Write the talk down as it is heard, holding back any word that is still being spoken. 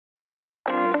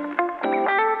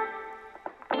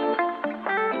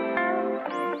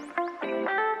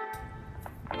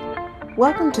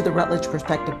Welcome to the Rutledge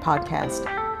Perspective Podcast.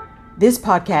 This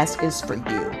podcast is for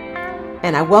you,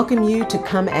 and I welcome you to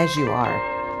come as you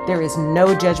are. There is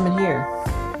no judgment here,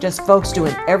 just folks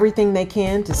doing everything they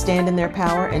can to stand in their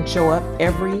power and show up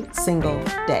every single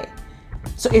day.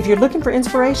 So if you're looking for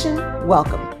inspiration,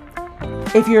 welcome.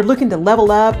 If you're looking to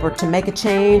level up or to make a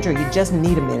change or you just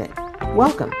need a minute,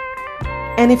 welcome.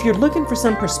 And if you're looking for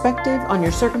some perspective on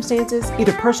your circumstances,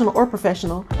 either personal or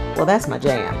professional, well, that's my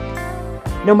jam.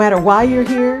 No matter why you're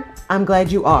here, I'm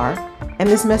glad you are, and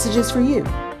this message is for you.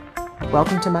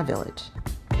 Welcome to my village.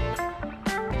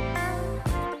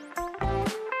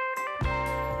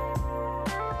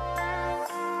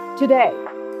 Today,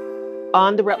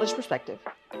 on the Rutledge Perspective,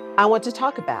 I want to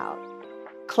talk about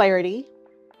clarity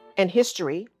and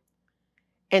history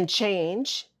and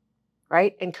change,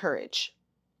 right? And courage.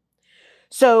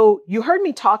 So you heard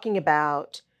me talking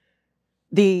about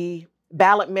the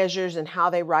ballot measures and how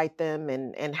they write them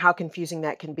and how confusing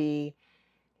that can be.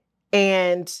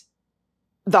 And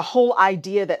the whole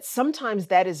idea that sometimes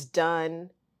that is done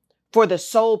for the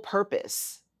sole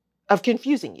purpose of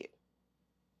confusing you.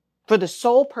 For the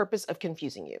sole purpose of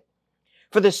confusing you.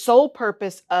 For the sole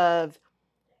purpose of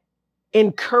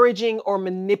encouraging or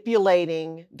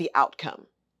manipulating the outcome,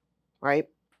 right?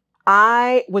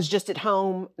 I was just at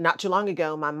home not too long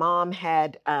ago. My mom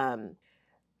had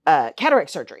cataract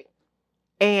surgery.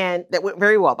 And that went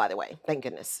very well, by the way. Thank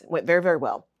goodness. It went very, very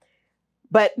well.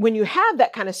 But when you have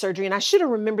that kind of surgery, and I should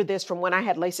have remembered this from when I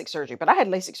had LASIK surgery, but I had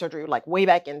LASIK surgery like way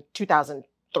back in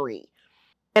 2003.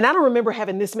 And I don't remember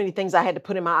having this many things I had to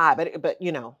put in my eye, but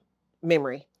you know,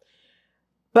 memory.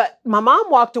 But my mom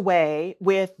walked away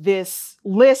with this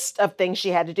list of things she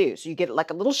had to do. So you get like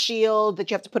a little shield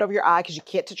that you have to put over your eye because you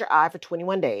can't touch your eye for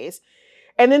 21 days.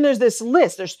 And then there's this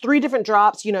list. There's 3 different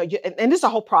drops, and this is a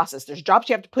whole process. There's drops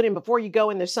you have to put in before you go,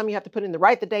 and there's some you have to put in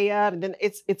the day of, and then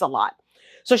it's a lot.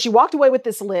 So she walked away with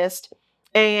this list,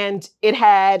 and it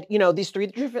had, these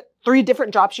three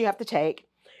different drops you have to take,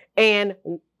 and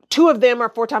 2 of them are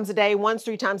 4 times a day, one's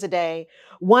 3 times a day.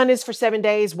 One is for 7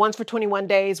 days, one's for 21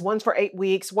 days, one's for 8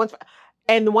 weeks,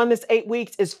 and the one that's 8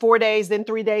 weeks is 4 days, then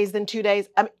 3 days, then 2 days.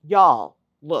 I mean, y'all,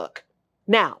 look.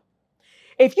 Now,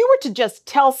 if you were to just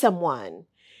tell someone,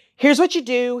 here's what you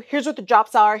do, here's what the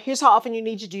drops are, here's how often you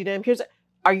need to do them,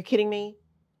 are you kidding me?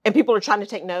 And people are trying to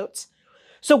take notes.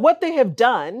 So what they have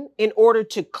done in order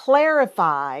to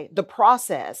clarify the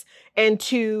process and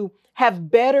to have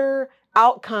better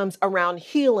outcomes around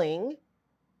healing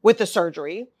with the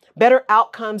surgery, better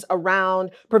outcomes around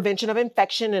prevention of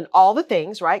infection and all the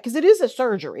things, right? Because it is a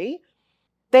surgery.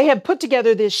 They have put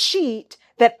together this sheet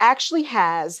that actually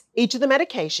has each of the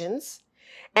medications,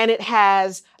 and it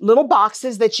has little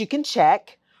boxes that you can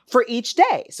check for each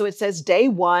day. So it says day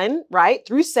 1, right,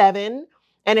 through 7,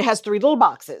 and it has 3 little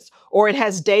boxes. Or it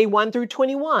has day 1 through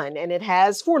 21, and it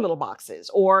has 4 little boxes.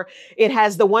 Or it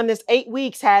has the one that's 8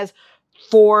 weeks has,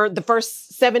 for the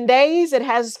first 7 days, it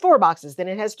has 4 boxes. Then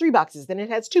it has 3 boxes. Then it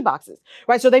has 2 boxes,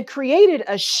 right? So they've created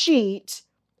a sheet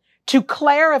to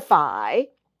clarify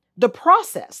the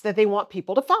process that they want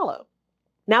people to follow.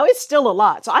 Now, it's still a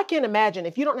lot. So I can't imagine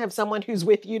if you don't have someone who's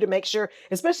with you to make sure,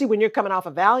 especially when you're coming off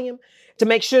of Valium, to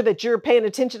make sure that you're paying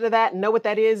attention to that and know what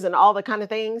that is and all the kind of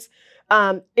things.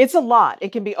 It's a lot.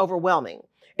 It can be overwhelming,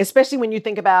 especially when you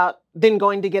think about then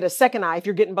going to get a second eye. If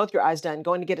you're getting both your eyes done,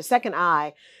 going to get a second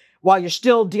eye while you're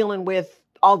still dealing with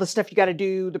all the stuff you got to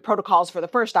do, the protocols for the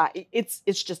first eye. It's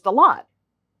just a lot.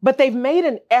 But they've made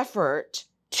an effort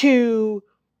to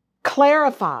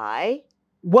clarify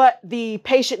what the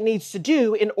patient needs to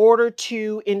do in order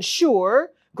to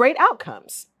ensure great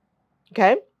outcomes.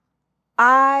 Okay.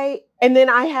 And then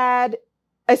I had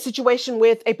a situation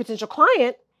with a potential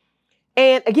client,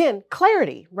 and again,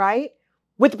 clarity, right?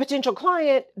 With the potential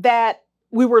client that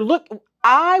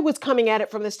I was coming at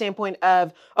it from the standpoint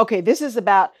of, okay, this is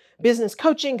about business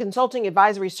coaching, consulting,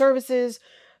 advisory services.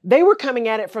 They were coming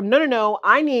at it from, no,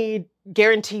 I need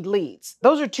guaranteed leads.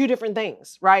 Those are 2 different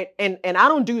things, right? And I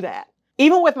don't do that.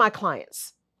 Even with my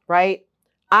clients, right?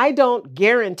 I don't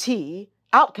guarantee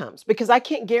outcomes because I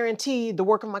can't guarantee the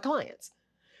work of my clients.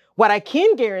 What I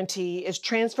can guarantee is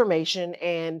transformation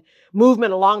and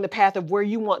movement along the path of where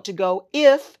you want to go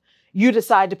if you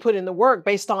decide to put in the work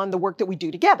based on the work that we do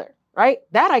together, right?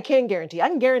 That I can guarantee. I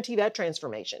can guarantee that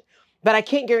transformation, but I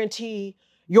can't guarantee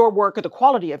your work or the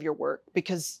quality of your work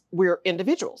because we're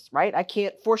individuals, right? I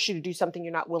can't force you to do something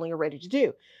you're not willing or ready to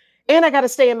do. And I got to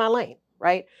stay in my lane.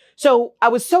 Right? So I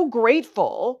was so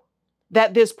grateful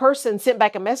that this person sent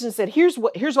back a message and said, here's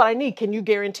what I need. Can you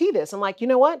guarantee this? I'm like, you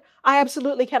know what? I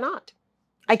absolutely cannot.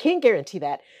 I can't guarantee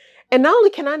that. And not only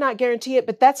can I not guarantee it,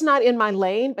 but that's not in my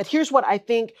lane. But here's what I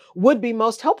think would be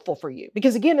most helpful for you.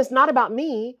 Because again, it's not about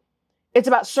me. It's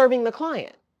about serving the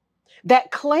client.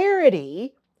 That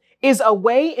clarity is a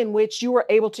way in which you are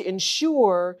able to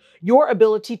ensure your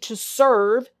ability to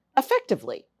serve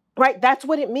effectively, right? That's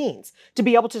what it means to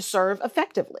be able to serve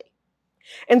effectively.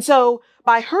 And so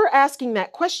by her asking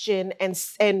that question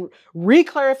and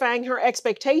re-clarifying her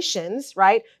expectations,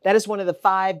 right? That is one of the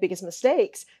 5 biggest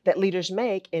mistakes that leaders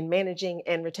make in managing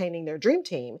and retaining their dream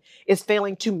team is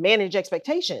failing to manage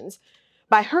expectations.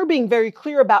 By her being very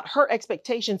clear about her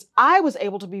expectations, I was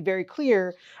able to be very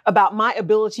clear about my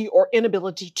ability or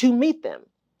inability to meet them,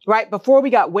 right? Before we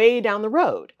got way down the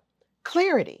road.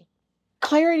 Clarity.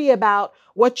 Clarity about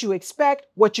what you expect,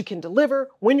 what you can deliver,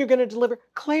 when you're going to deliver,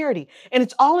 clarity. And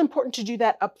it's all important to do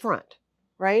that up front,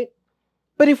 right?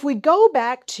 But if we go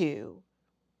back to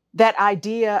that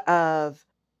idea of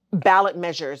ballot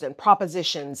measures and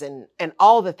propositions and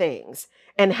all the things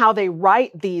and how they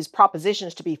write these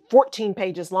propositions to be 14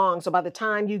 pages long. So by the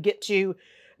time you get to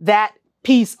that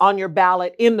piece on your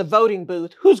ballot in the voting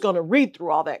booth, who's going to read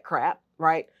through all that crap,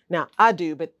 right? Now, I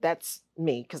do, but that's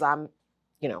me because I'm,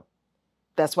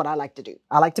 that's what I like to do.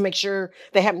 I like to make sure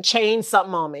they haven't changed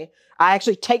something on me. I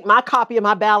actually take my copy of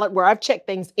my ballot where I've checked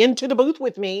things into the booth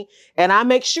with me, and I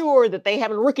make sure that they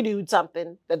haven't rickadooed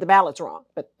something, that the ballot's wrong.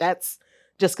 But that's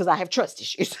just because I have trust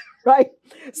issues, right?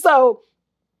 So,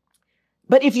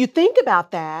 but if you think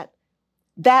about that,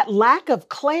 that lack of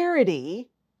clarity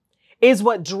is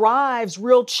what drives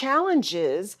real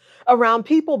challenges around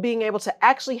people being able to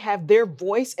actually have their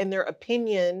voice and their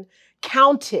opinion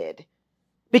counted.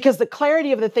 Because the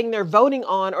clarity of the thing they're voting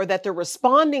on or that they're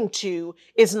responding to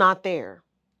is not there.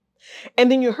 And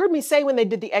then you heard me say when they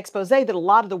did the expose that a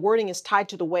lot of the wording is tied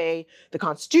to the way the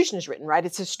Constitution is written, right?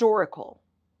 It's historical.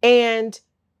 And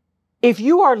if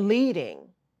you are leading,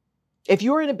 if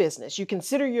you're in a business, you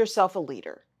consider yourself a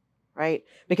leader, right?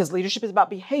 Because leadership is about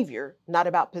behavior, not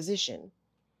about position.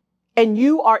 And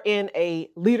you are in a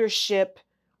leadership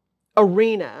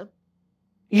arena,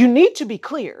 you need to be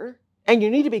clear. And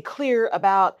you need to be clear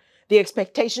about the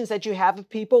expectations that you have of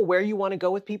people, where you want to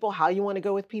go with people, how you want to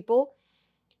go with people.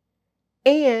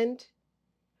 And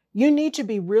you need to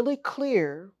be really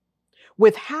clear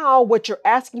with how what you're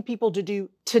asking people to do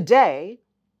today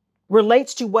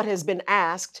relates to what has been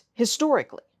asked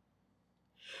historically,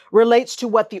 relates to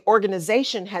what the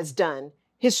organization has done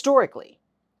historically,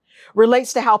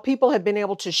 relates to how people have been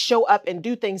able to show up and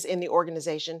do things in the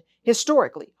organization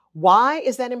historically. Why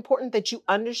is that important that you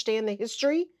understand the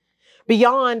history?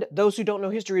 Beyond those who don't know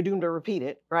history are doomed to repeat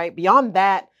it, right? Beyond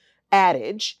that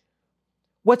adage,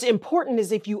 what's important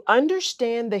is if you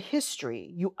understand the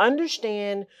history, you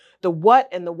understand the what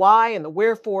and the why and the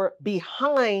wherefore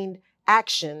behind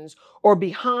actions or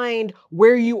behind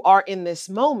where you are in this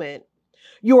moment,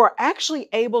 you are actually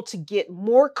able to get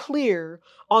more clear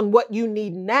on what you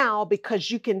need now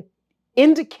because you can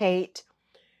indicate,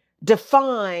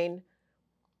 define,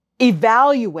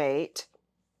 evaluate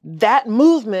that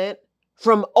movement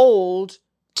from old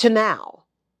to now,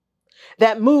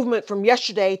 that movement from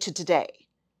yesterday to today,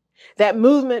 that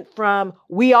movement from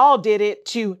we all did it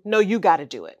to no, you got to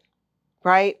do it,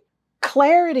 right?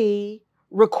 Clarity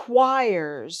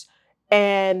requires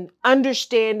an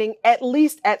understanding, at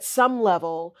least at some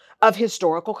level, of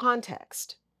historical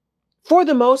context. For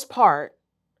the most part,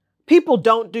 people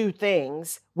don't do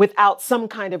things without some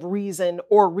kind of reason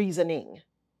or reasoning.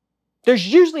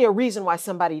 There's usually a reason why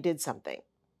somebody did something.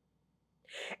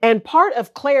 And part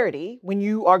of clarity, when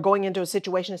you are going into a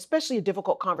situation, especially a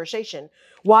difficult conversation,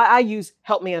 why I use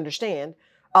help me understand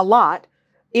a lot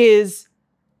is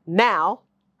now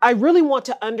I really want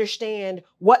to understand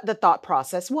what the thought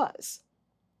process was.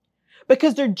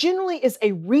 Because there generally is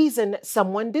a reason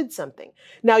someone did something.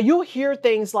 Now you'll hear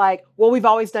things like, well, we've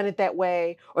always done it that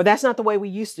way, or that's not the way we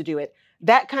used to do it.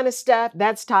 That kind of stuff,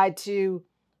 that's tied to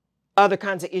other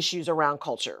kinds of issues around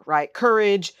culture, right?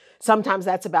 Courage. Sometimes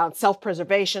that's about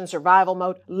self-preservation, survival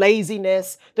mode,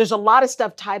 laziness. There's a lot of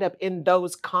stuff tied up in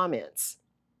those comments.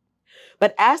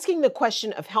 But asking the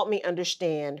question of help me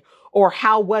understand, or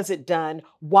how was it done?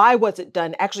 Why was it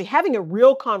done? Actually having a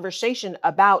real conversation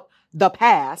about the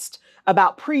past,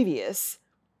 about previous,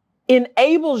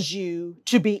 enables you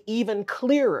to be even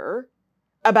clearer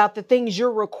about the things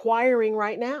you're requiring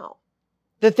right now,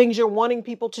 the things you're wanting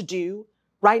people to do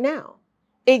right now.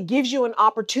 It gives you an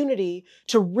opportunity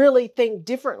to really think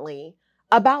differently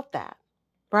about that,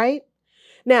 right?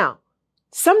 Now,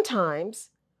 sometimes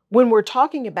when we're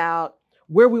talking about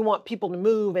where we want people to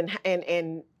move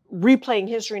and replaying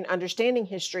history and understanding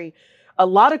history, A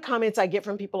lot of comments I get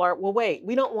from people are, well, wait,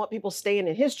 we don't want people staying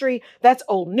in history. That's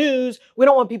old news. We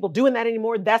don't want people doing that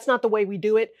anymore. That's not the way we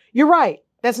do it. You're right.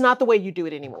 That's not the way you do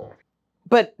it anymore.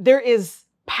 But there is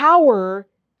power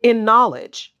in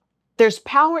knowledge. There's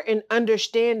power in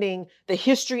understanding the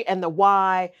history and the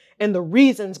why and the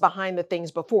reasons behind the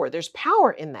things before. There's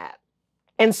power in that.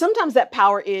 And sometimes that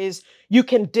power is you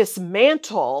can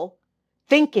dismantle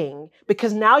thinking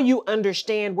because now you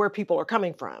understand where people are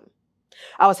coming from.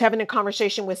 I was having a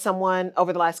conversation with someone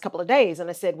over the last couple of days, and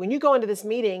I said, when you go into this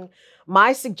meeting,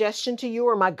 my suggestion to you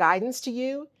or my guidance to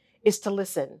you is to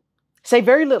listen. Say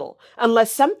very little.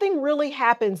 Unless something really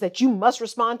happens that you must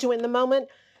respond to in the moment,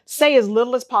 say as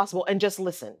little as possible and just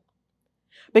listen.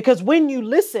 Because when you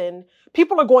listen,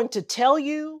 people are going to tell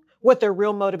you what their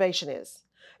real motivation is.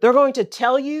 They're going to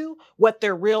tell you what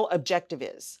their real objective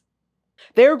is.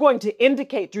 They're going to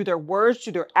indicate through their words,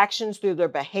 through their actions, through their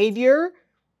behavior,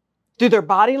 through their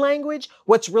body language,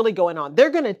 what's really going on.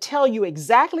 They're going to tell you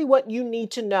exactly what you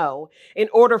need to know in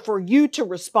order for you to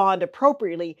respond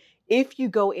appropriately if you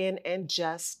go in and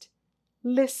just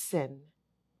listen.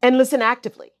 And listen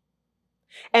actively.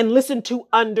 And listen to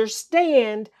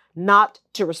understand, not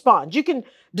to respond. You can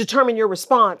determine your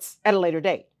response at a later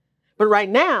date. But right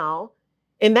now,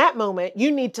 in that moment,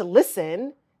 you need to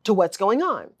listen to what's going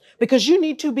on because you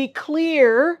need to be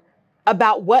clear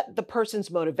about what the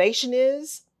person's motivation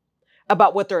is,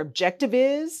 about what their objective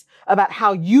is, about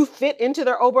how you fit into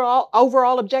their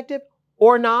overall objective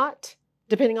or not,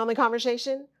 depending on the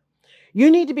conversation. You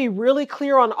need to be really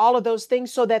clear on all of those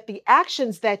things so that the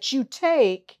actions that you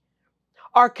take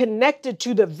are connected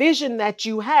to the vision that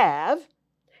you have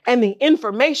and the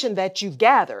information that you've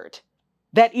gathered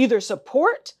that either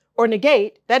support or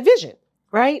negate that vision,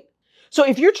 right? So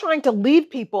if you're trying to lead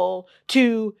people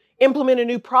to implement a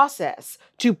new process,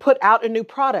 to put out a new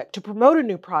product, to promote a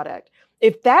new product,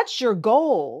 if that's your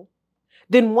goal,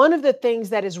 then one of the things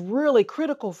that is really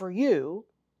critical for you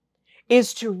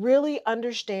is to really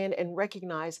understand and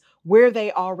recognize where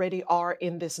they already are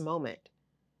in this moment.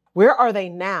 Where are they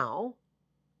now?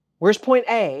 Where's point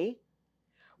A?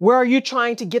 Where are you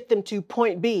trying to get them to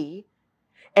point B?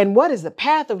 And what is the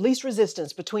path of least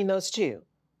resistance between those two?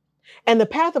 And the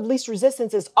path of least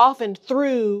resistance is often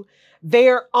through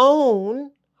their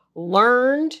own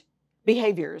learned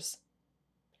behaviors,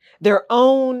 their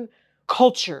own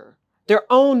culture, their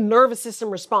own nervous system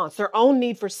response, their own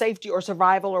need for safety or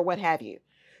survival or what have you,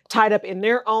 tied up in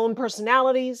their own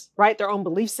personalities, right? Their own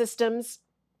belief systems.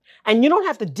 And you don't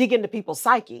have to dig into people's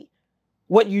psyche.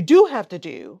 What you do have to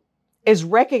do is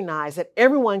recognize that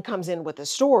everyone comes in with a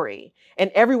story and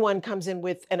everyone comes in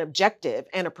with an objective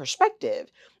and a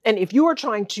perspective. And if you are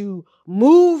trying to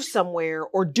move somewhere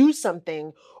or do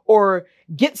something or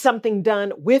get something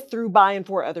done with, through, by, and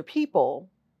for other people,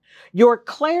 your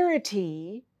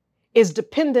clarity is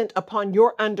dependent upon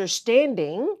your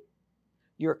understanding,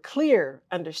 your clear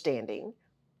understanding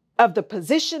of the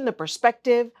position, the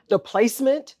perspective, the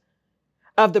placement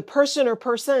of the person or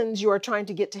persons you are trying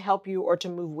to get to help you or to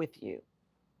move with you,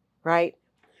 right?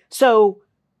 So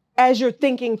as you're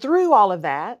thinking through all of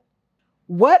that,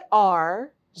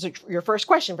 so your first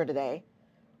question for today,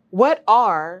 what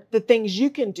are the things you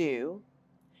can do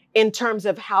in terms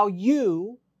of how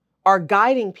you are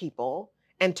guiding people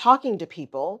and talking to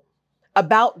people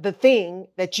about the thing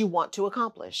that you want to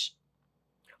accomplish?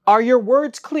 Are your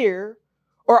words clear,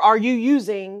 or are you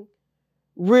using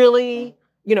really,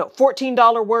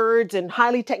 $14 words and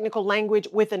highly technical language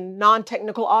with a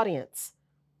non-technical audience?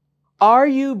 Are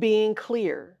you being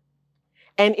clear?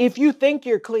 And if you think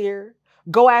you're clear,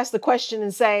 go ask the question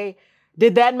and say,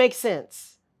 did that make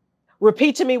sense?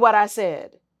 Repeat to me what I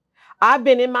said. I've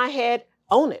been in my head,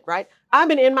 own it, right? I've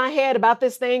been in my head about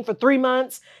this thing for 3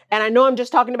 months, and I know I'm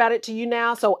just talking about it to you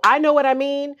now, so I know what I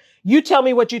mean. You tell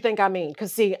me what you think I mean.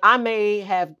 Because see, I may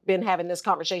have been having this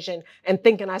conversation and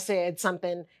thinking I said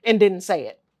something and didn't say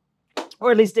it,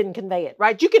 or at least didn't convey it,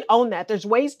 right? You can own that. There's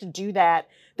ways to do that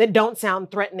that don't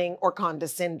sound threatening or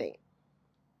condescending.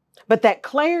 But that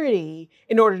clarity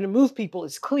in order to move people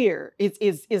is clear,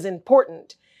 is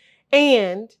important.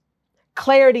 And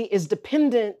clarity is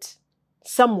dependent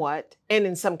somewhat, and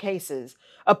in some cases,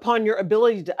 upon your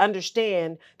ability to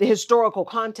understand the historical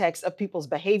context of people's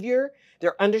behavior,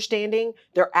 their understanding,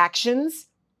 their actions.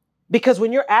 Because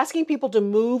when you're asking people to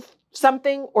move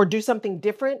something or do something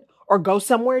different or go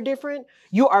somewhere different,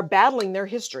 you are battling their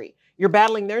history. You're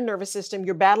battling their nervous system.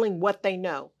 You're battling what they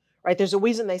know, right? There's a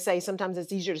reason they say sometimes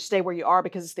it's easier to stay where you are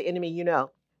because it's the enemy you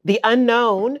know. The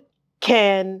unknown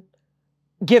can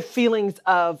give feelings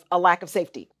of a lack of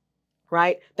safety,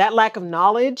 right? That lack of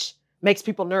knowledge makes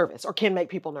people nervous, or can make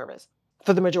people nervous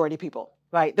for the majority of people.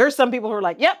 right? There's some people who are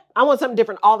like, yep, I want something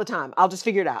different all the time. I'll just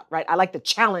figure it out, right? I like the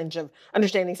challenge of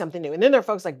understanding something new. And then there are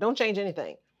folks like, don't change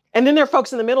anything. And then there are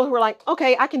folks in the middle who are like,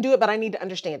 okay, I can do it, but I need to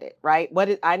understand it, right?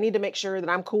 I need to make sure that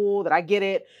I'm cool, that I get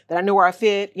it, that I know where I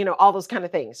fit, all those kind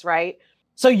of things, right?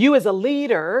 So you as a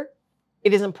leader,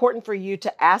 it is important for you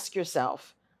to ask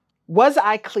yourself, was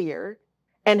I clear?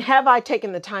 And have I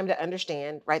taken the time to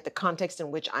understand, right, the context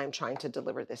in which I'm trying to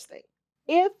deliver this thing?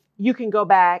 If you can go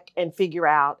back and figure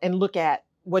out and look at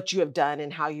what you have done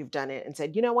and how you've done it and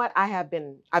said, you know what, I've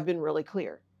been really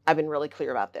clear. I've been really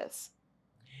clear about this.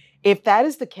 If that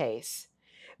is the case,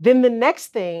 then the next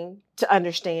thing to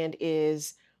understand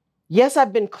is, yes,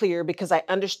 I've been clear because I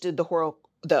understood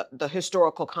the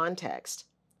historical context.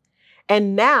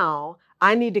 And now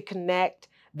I need to connect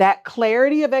that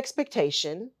clarity of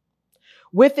expectation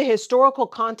with the historical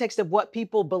context of what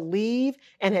people believe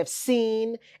and have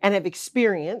seen and have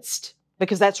experienced,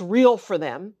 because that's real for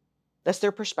them. That's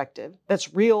their perspective.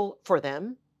 That's real for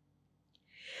them.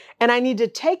 And I need to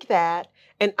take that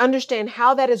and understand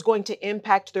how that is going to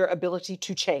impact their ability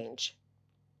to change.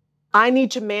 I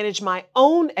need to manage my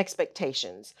own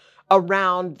expectations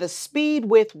around the speed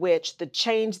with which the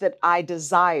change that I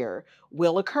desire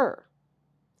will occur.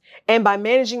 And by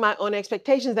managing my own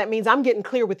expectations, that means I'm getting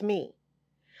clear with me.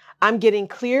 I'm getting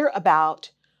clear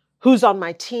about who's on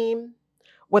my team,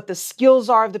 what the skills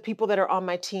are of the people that are on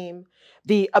my team,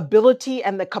 the ability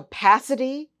and the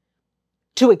capacity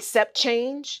to accept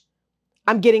change.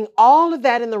 I'm getting all of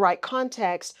that in the right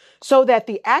context so that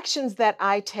the actions that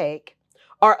I take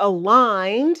are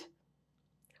aligned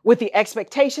with the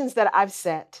expectations that I've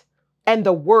set and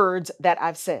the words that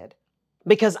I've said.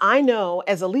 Because I know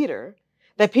as a leader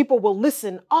that people will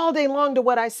listen all day long to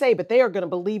what I say, but they are going to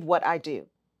believe what I do.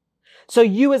 So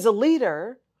you as a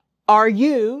leader,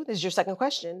 this is your second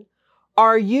question,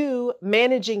 are you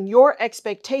managing your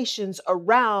expectations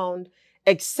around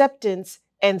acceptance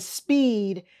and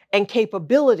speed and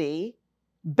capability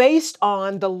based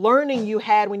on the learning you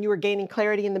had when you were gaining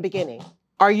clarity in the beginning?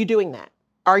 Are you doing that?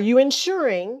 Are you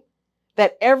ensuring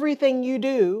that everything you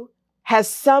do has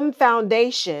some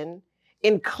foundation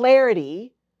in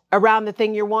clarity around the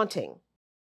thing you're wanting?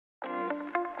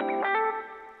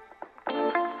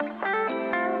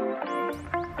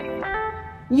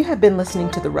 You have been listening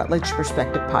to the Rutledge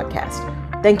Perspective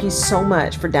podcast. Thank you so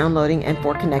much for downloading and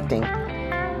for connecting.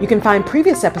 You can find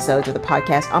previous episodes of the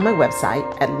podcast on my website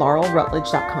at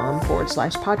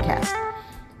laurelrutledge.com/podcast.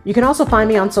 You can also find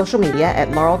me on social media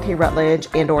at Laurel K. Rutledge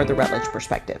and/or The Rutledge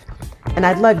Perspective. And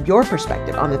I'd love your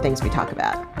perspective on the things we talk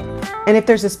about. And if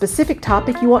there's a specific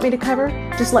topic you want me to cover,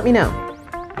 just let me know.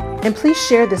 And please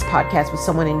share this podcast with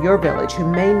someone in your village who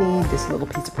may need this little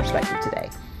piece of perspective today.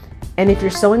 And if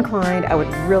you're so inclined, I would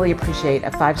really appreciate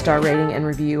a 5-star rating and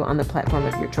review on the platform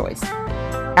of your choice.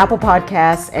 Apple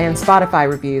Podcasts and Spotify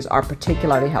reviews are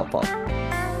particularly helpful.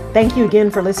 Thank you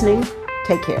again for listening.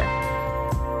 Take care.